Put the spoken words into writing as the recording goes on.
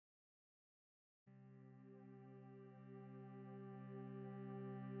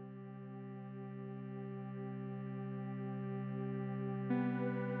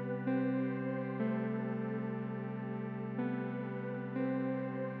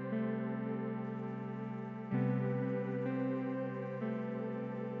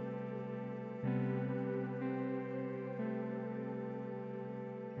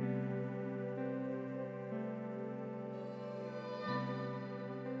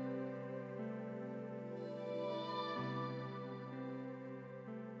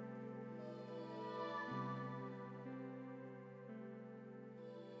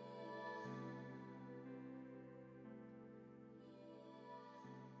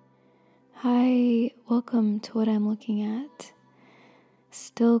Hi, welcome to What I'm Looking At,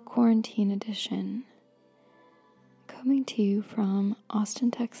 still quarantine edition, coming to you from Austin,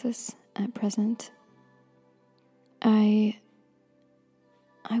 Texas at present. I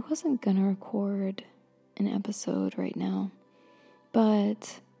wasn't gonna record an episode right now,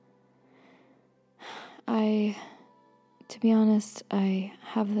 but to be honest, I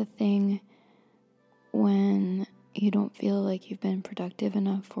have the thing when you don't feel like you've been productive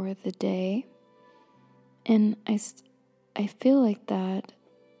enough for the day. And I feel like that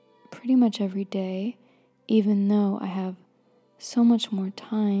pretty much every day, even though I have so much more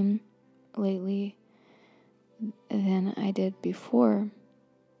time lately than I did before.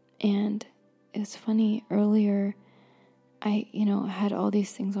 And it was funny, earlier I had all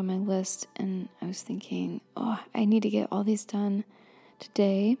these things on my list and I was thinking, I need to get all these done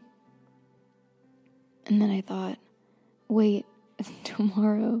today. And then I thought, wait,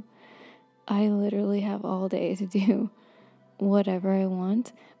 tomorrow I literally have all day to do whatever I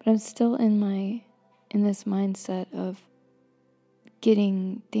want, but I'm still in this mindset of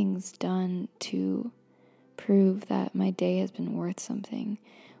getting things done to prove that my day has been worth something,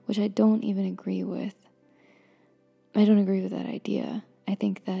 which I don't even agree with. I don't agree with that idea. I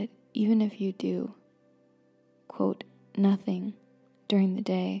think that even if you do, quote, nothing during the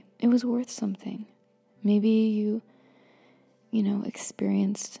day, it was worth something. Maybe you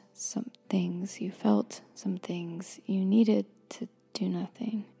experienced some things, you felt some things, you needed to do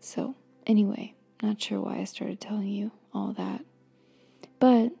nothing. So anyway, not sure why I started telling you all that.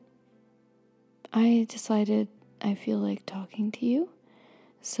 But I decided I feel like talking to you.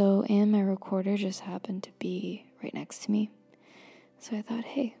 And my recorder just happened to be right next to me. So I thought,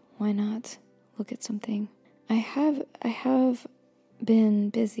 hey, why not look at something? I have been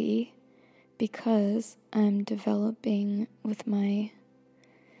busy because I'm developing with my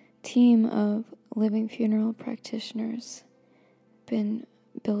team of living funeral practitioners, been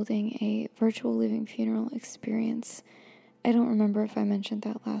building a virtual living funeral experience. I don't remember if I mentioned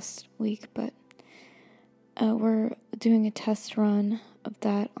that last week, but we're doing a test run of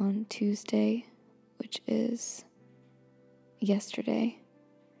that on Tuesday, which is yesterday.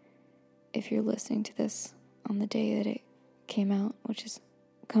 If you're listening to this on the day that it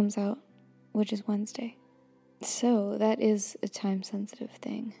comes out, which is Wednesday. So that is a time-sensitive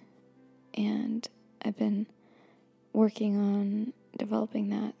thing. And I've been working on developing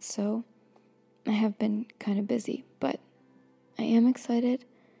that, so I have been kind of busy. But I am excited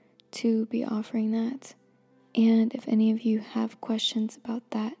to be offering that. And if any of you have questions about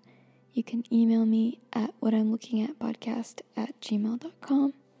that, you can email me at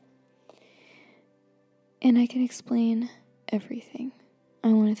whatimlookingatpodcast@gmail.com. And I can explain everything.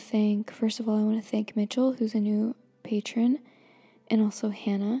 First of all, I want to thank Mitchell, who's a new patron, and also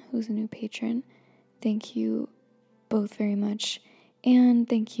Hannah, who's a new patron. Thank you both very much. And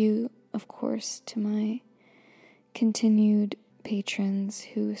thank you, of course, to my continued patrons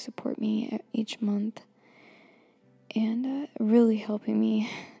who support me each month and really helping me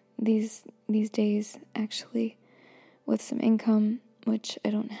these days, actually, with some income, which I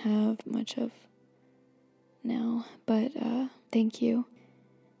don't have much of now. But thank you.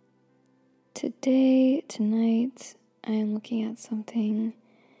 Tonight, I am looking at something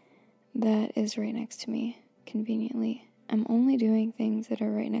that is right next to me, conveniently. I'm only doing things that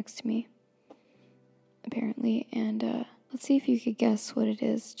are right next to me, apparently, and let's see if you could guess what it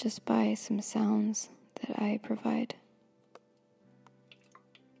is just by some sounds that I provide.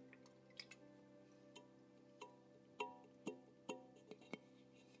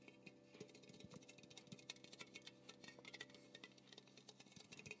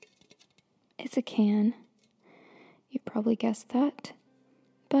 It's a can. You probably guessed that.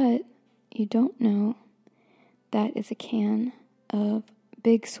 But you don't know that it's a can of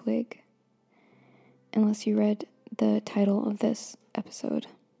Big Swig, unless you read the title of this episode.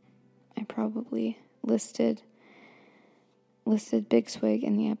 I probably listed Big Swig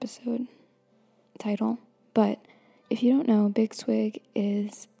in the episode title. But if you don't know, Big Swig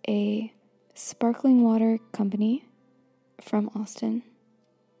is a sparkling water company from Austin.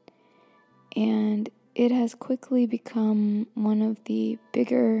 And it has quickly become one of the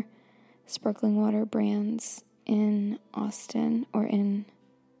bigger sparkling water brands in Austin, at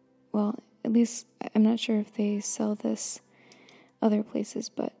least I'm not sure if they sell this other places,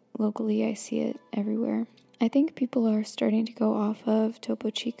 but locally I see it everywhere. I think people are starting to go off of Topo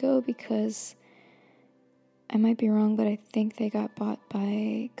Chico because, I might be wrong, but I think they got bought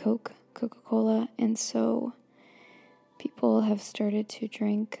by Coca-Cola, and so people have started to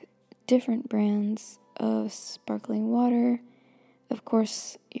drink different brands of sparkling water of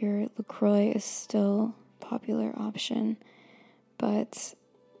course, your LaCroix is still a popular option, but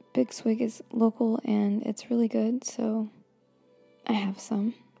Big Swig is local and it's really good, so I have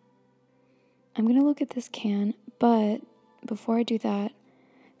some. I'm going to look at this can, but before I do that,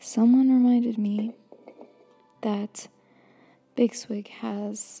 someone reminded me that Big Swig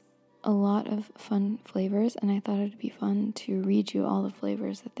has a lot of fun flavors, and I thought it would be fun to read you all the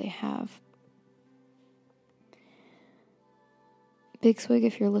flavors that they have. Big Swig,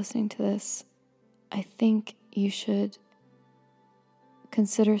 if you're listening to this, I think you should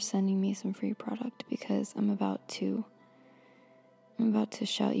consider sending me some free product because I'm about to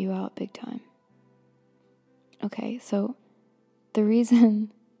shout you out big time. Okay, so the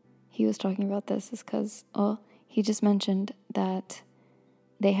reason he was talking about this is because, he just mentioned that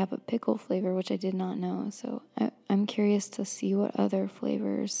they have a pickle flavor, which I did not know. So I'm curious to see what other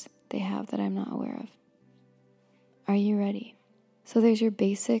flavors they have that I'm not aware of. Are you ready? So there's your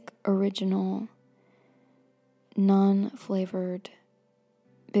basic, original, non-flavored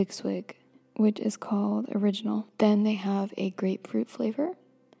Big Swig, which is called original. Then they have a grapefruit flavor.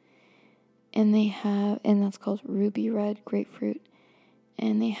 And that's called ruby red grapefruit.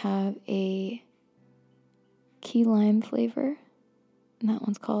 And they have a key lime flavor. And that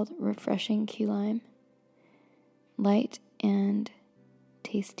one's called refreshing key lime. Light and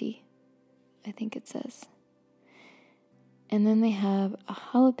tasty, I think it says. And then they have a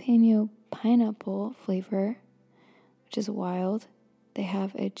jalapeno pineapple flavor, which is wild. They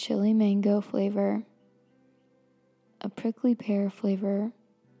have a chili mango flavor, a prickly pear flavor,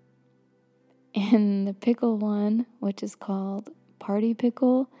 and the pickle one, which is called party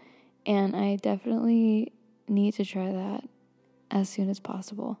pickle. And I definitely need to try that as soon as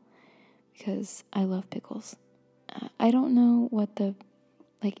possible because I love pickles. I don't know what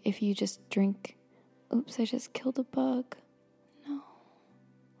if you just drink. Oops, I just killed a bug. No,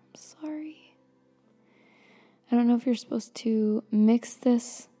 I'm sorry. I don't know if you're supposed to mix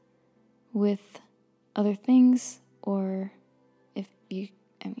this with other things or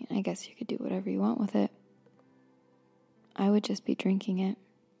I guess you could do whatever you want with it. I would just be drinking it.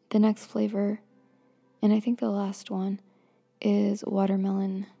 The next flavor, and I think the last one, is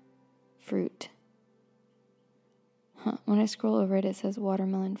watermelon fruit. When I scroll over it, it says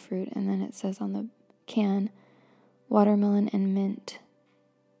watermelon fruit, and then it says on the can, watermelon and mint.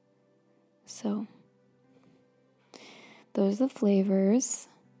 So, those are the flavors.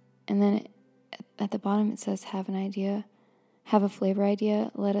 And then at the bottom it says, have a flavor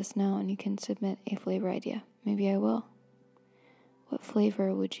idea, let us know, and you can submit a flavor idea. Maybe I will. What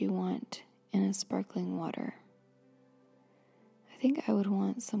flavor would you want in a sparkling water? I think I would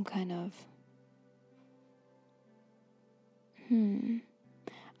want some kind of...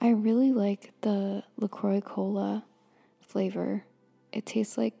 I really like the LaCroix Cola flavor. It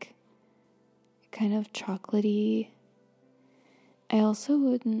tastes like kind of chocolatey. I also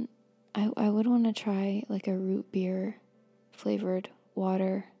I would want to try like a root beer flavored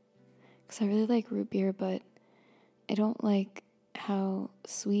water because I really like root beer, but I don't like how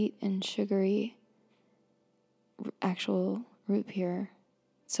sweet and sugary actual root beer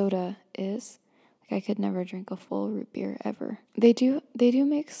soda is. Like I could never drink a full root beer ever. They do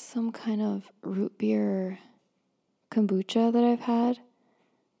make some kind of root beer kombucha that I've had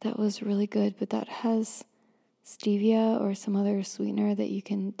that was really good, but that has stevia or some other sweetener that you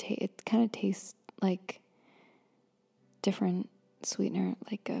can taste. It kind of tastes like different sweetener,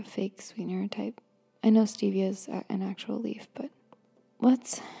 like a fake sweetener type. I know stevia is an actual leaf, but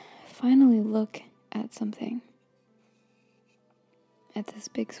let's finally look at something. At this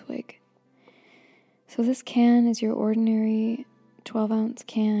Big Swig. So this can is your ordinary 12-ounce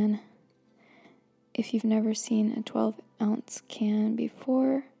can. If you've never seen a 12-ounce can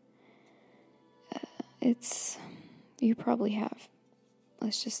before, you probably have.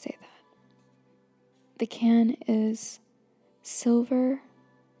 Let's just say that. The can is silver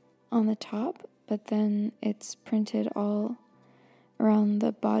on the top, but then it's printed all around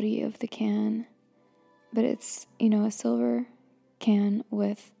the body of the can. But it's, a silver can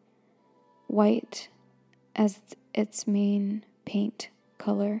with white as its main paint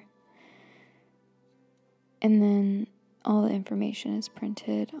color. And then all the information is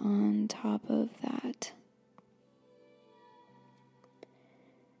printed on top of that.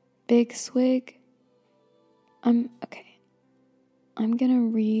 Big Swig. I'm gonna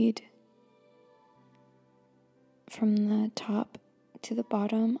read from the top to the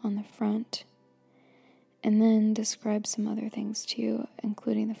bottom on the front and then describe some other things too,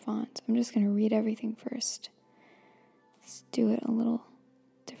 including the font. I'm just going to read everything first. Let's do it a little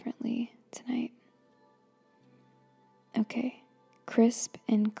differently tonight. Okay. crisp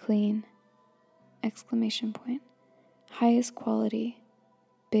and clean, ! Highest quality,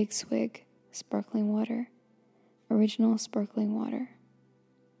 big swig, sparkling water, original sparkling water.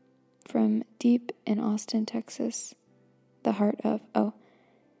 From deep in Austin, Texas, from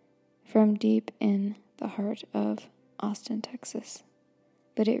deep in the heart of Austin, Texas.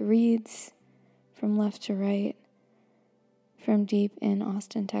 But it reads from left to right, from deep in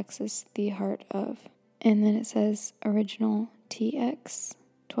Austin, Texas, the heart of. And then it says original TX,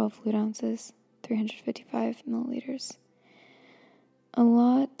 12 fluid ounces, 355 milliliters. A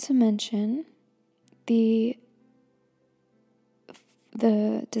lot to mention. The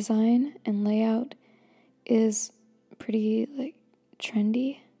design and layout is pretty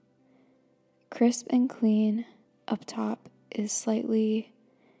trendy. Crisp and clean. Up top is slightly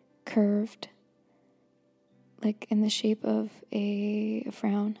curved, like in the shape of a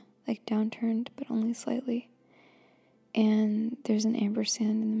frown, like downturned, but only slightly. And there's an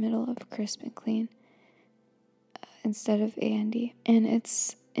ampersand in the middle of crisp and clean instead of A and D. And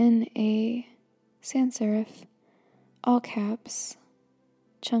it's in a sans serif, all caps,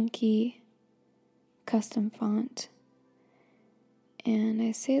 chunky, custom font. And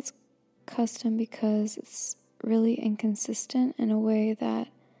I say it's custom because it's really inconsistent in a way that,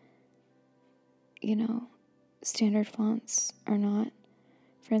 standard fonts are not.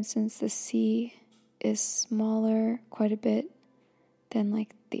 For instance, the C is smaller quite a bit than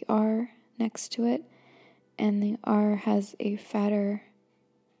the R next to it, and the R has a fatter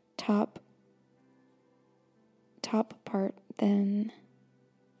top part than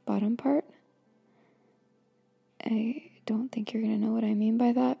bottom part. I don't think you're going to know what I mean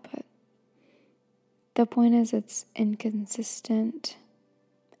by that, but the point is it's inconsistent,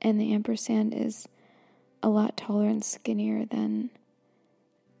 and the ampersand is a lot taller and skinnier than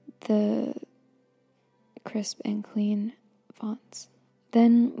the crisp and clean fonts.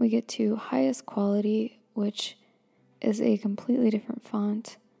 Then we get to highest quality, which is a completely different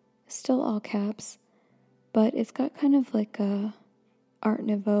font, still all caps, but it's got kind of like a Art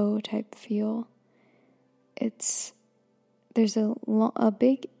Nouveau type feel. There's a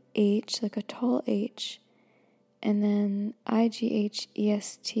big H, like a tall H, and then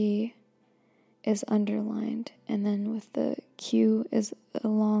IGHEST is underlined, and then with the Q is a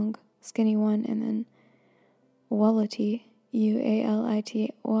long skinny one, and then Uality,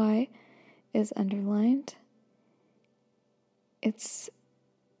 UALITY, is underlined. It's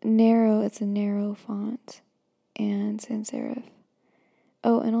a narrow font, and sans serif.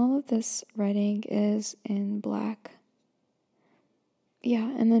 Oh, and all of this writing is in black.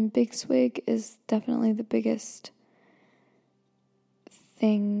 Yeah, and then Big Swig is definitely the biggest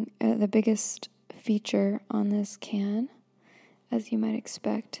thing, the biggest feature on this can, as you might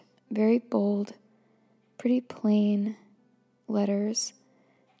expect. Very bold, pretty plain letters,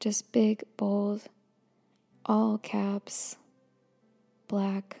 just big, bold, all caps,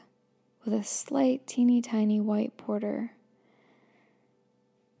 black, with a slight teeny tiny white border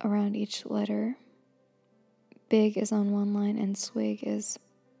around each letter. Big is on one line and swig is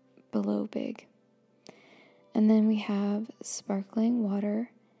below big. And then we have sparkling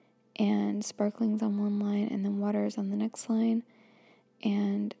water, and sparkling's on one line and then water is on the next line.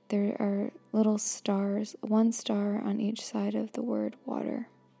 And there are little stars, one star on each side of the word water.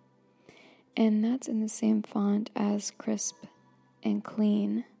 And that's in the same font as crisp and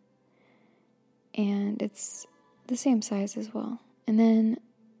clean. And it's the same size as well. And then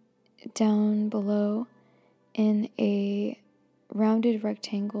down below, in a rounded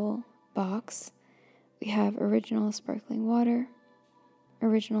rectangle box, we have original sparkling water.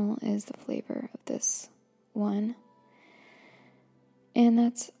 Original is the flavor of this one. And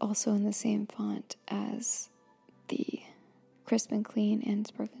that's also in the same font as the crisp and clean and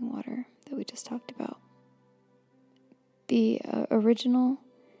sparkling water that we just talked about. The original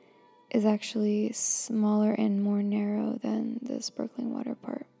is actually smaller and more narrow than the sparkling water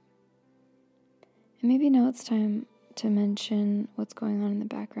part. And maybe now it's time to mention what's going on in the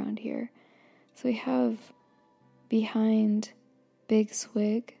background here. So we have behind Big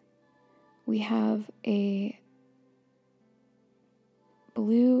Swig, we have a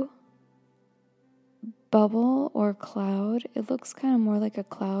blue bubble or cloud. It looks kind of more like a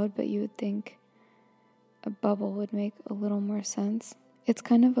cloud, but you would think a bubble would make a little more sense. It's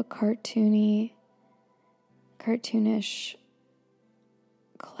kind of a cartoonish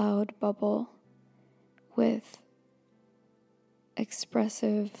cloud bubble with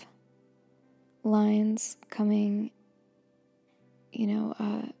expressive lines coming,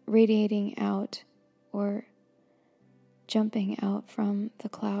 radiating out or jumping out from the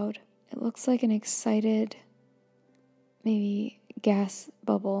cloud. It looks like an excited, maybe gas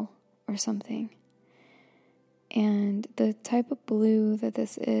bubble or something. And the type of blue that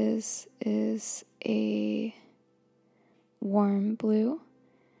this is a warm blue.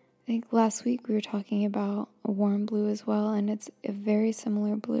 I think last week we were talking about a warm blue as well, and it's a very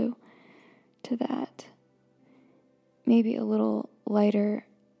similar blue to that. Maybe a little lighter.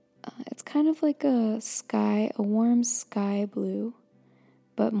 It's kind of like a warm sky blue,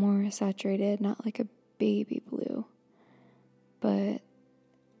 but more saturated, not like a baby blue. But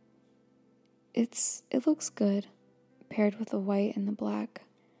it looks good paired with the white and the black.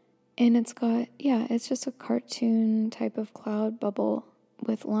 And it's just a cartoon type of cloud bubble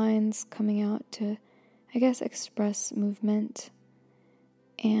with lines coming out to, I guess, express movement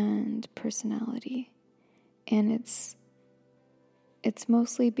and personality. And it's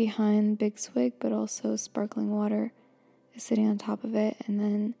mostly behind Big Swig, but also sparkling water is sitting on top of it. And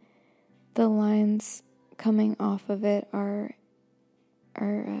then the lines coming off of it are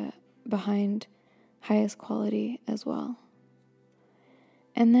behind highest quality as well.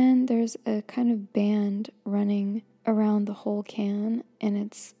 And then there's a kind of band running around the whole can, and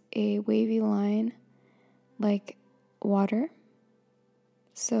it's a wavy line like water.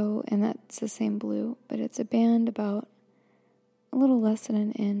 So, and that's the same blue, but it's a band about a little less than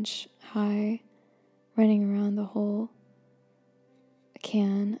an inch high, running around the whole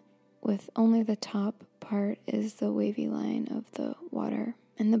can, with only the top part is the wavy line of the water,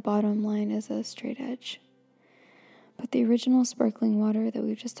 and the bottom line is a straight edge. But the original sparkling water that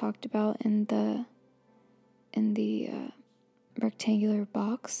we've just talked about in the rectangular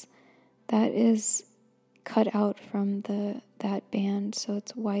box, that is cut out from that band, so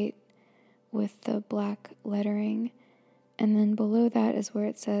it's white with the black lettering. And then below that is where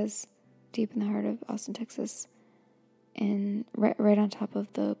it says, deep in the heart of Austin, Texas, and right on top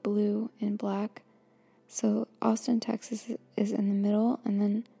of the blue and black. So Austin, Texas is in the middle, and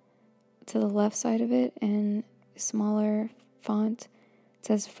then to the left side of it, in smaller font, it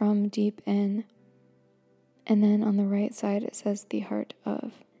says from deep in. And then on the right side, it says the heart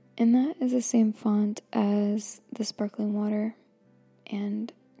of. And that is the same font as the sparkling water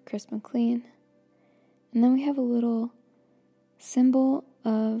and crisp and clean. And then we have a little symbol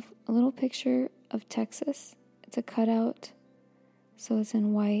of a little picture of Texas. It's a cutout, so it's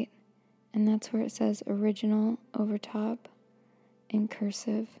in white, and that's where it says original over top in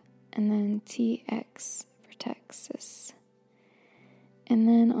cursive, and then TX for Texas. And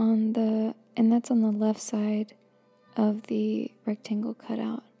then and that's on the left side of the rectangle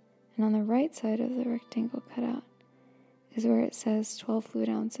cutout. And on the right side of the rectangle cutout is where it says 12 fluid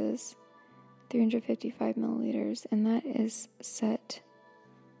ounces, 355 milliliters, and that is set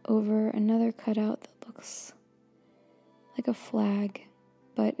over another cutout that looks like a flag,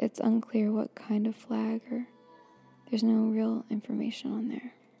 but it's unclear what kind of flag, or there's no real information on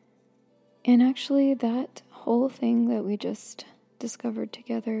there. And actually, that whole thing that we just discovered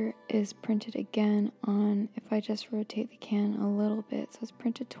together is printed again on, if I just rotate the can a little bit, so it's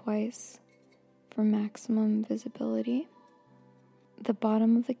printed twice for maximum visibility. The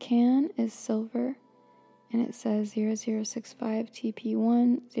bottom of the can is silver, and it says 0065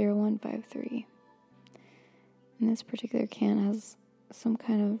 TP10153. And this particular can has some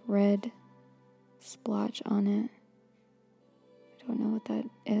kind of red splotch on it. I don't know what that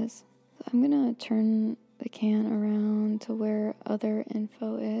is. So I'm going to turn the can around to where other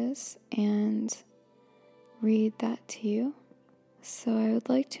info is and read that to you. So I would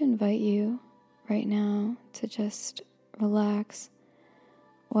like to invite you right now to just relax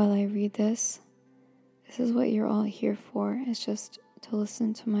while I read this. This is what you're all here for, is just to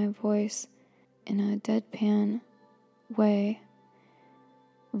listen to my voice in a deadpan way,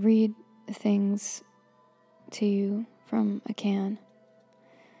 read things to you from a can.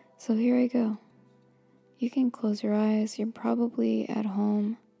 So here I go. You can close your eyes. You're probably at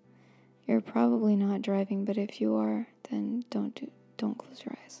home. You're probably not driving, but if you are, then don't close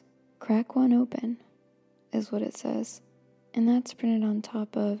your eyes. Crack one open is what it says. And that's printed on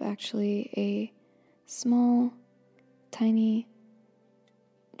top of actually a small, tiny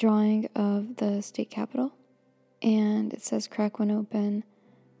drawing of the state capitol. And it says, crack one open,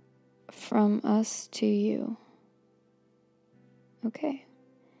 from us to you. Okay.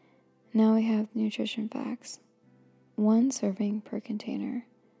 Now we have nutrition facts. 1 serving per container.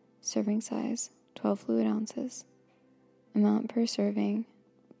 Serving size, 12 fluid ounces. Amount per serving,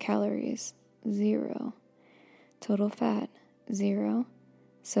 calories, 0. Total fat, 0.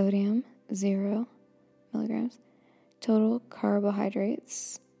 Sodium, 0 milligrams. Total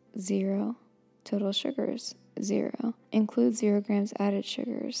carbohydrates, 0. Total sugars, 0. Include 0 grams added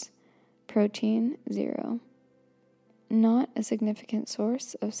sugars. Protein, 0. not a significant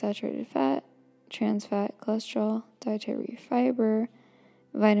source of saturated fat, trans fat, cholesterol, dietary fiber,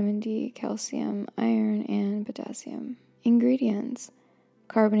 vitamin D, calcium, iron, and potassium. Ingredients: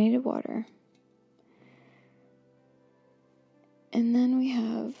 carbonated water. And then we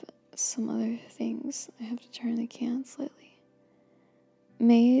have some other things. I have to turn the can slightly.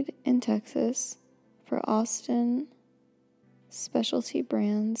 Made in Texas for Austin Specialty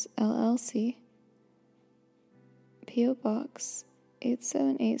Brands, LLC. P.O. Box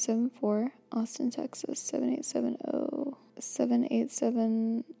 87874, Austin, Texas 78707.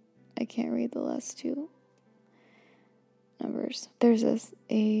 787, I can't read the last two numbers. There's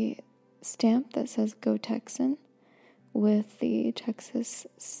a stamp that says Go Texan with the Texas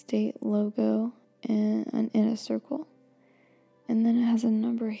state logo in a circle. And then it has a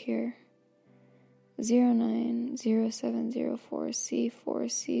number here,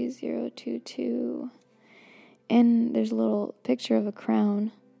 090704C4C022. And there's a little picture of a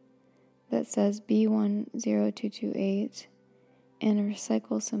crown that says B10228 and a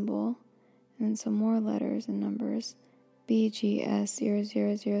recycle symbol, and then some more letters and numbers,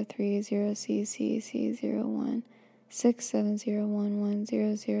 BGS00030CCCC01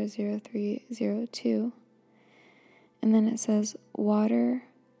 67011000302. And then it says water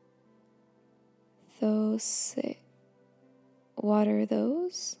those.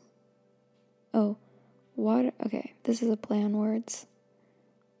 Okay, this is a play on words.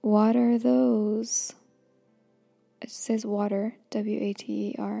 Water those. It says water,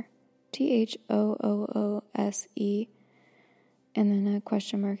 WATER, THOOOSE, and then a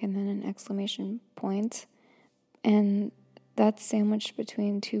question mark, and then an exclamation point. And that's sandwiched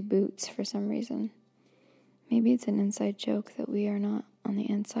between two boots for some reason. Maybe it's an inside joke that we are not on the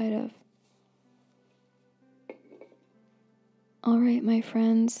inside of. Alright, my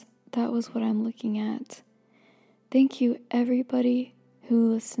friends, that was what I'm looking at. Thank you, everybody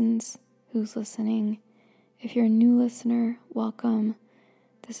who's listening. If you're a new listener, welcome.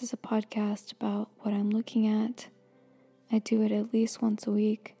 This is a podcast about what I'm looking at. I do it at least once a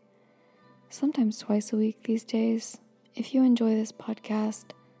week, sometimes twice a week these days. If you enjoy this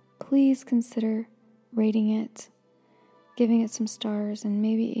podcast, please consider rating it, giving it some stars, and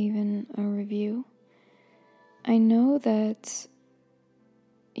maybe even a review. I know that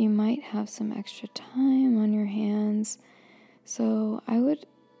you might have some extra time on your hands, so I would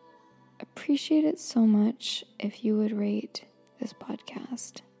appreciate it so much if you would rate this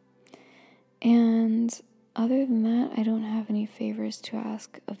podcast. And other than that, I don't have any favors to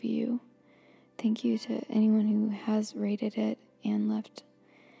ask of you. Thank you to anyone who has rated it and left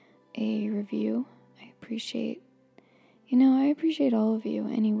a review. I appreciate all of you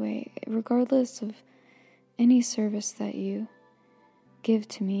anyway, regardless of any service that you give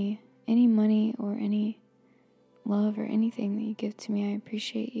to me, any money or any love or anything that you give to me. I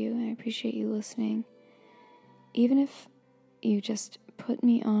appreciate you, and I appreciate you listening. Even if you just put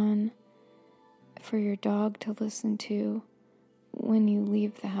me on for your dog to listen to when you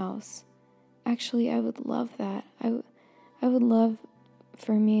leave the house. Actually, I would love that. I would love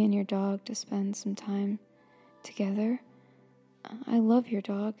for me and your dog to spend some time together. I love your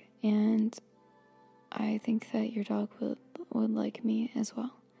dog, and I think that your dog would like me as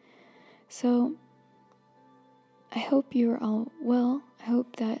well. So, I hope you're all well. I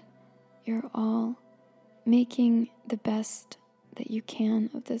hope that you're all making the best that you can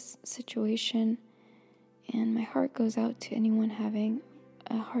of this situation. And my heart goes out to anyone having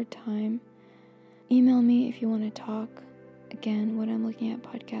a hard time. Email me if you want to talk. Again, what I'm looking at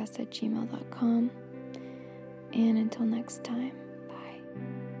podcast@gmail.com. And until next time, bye.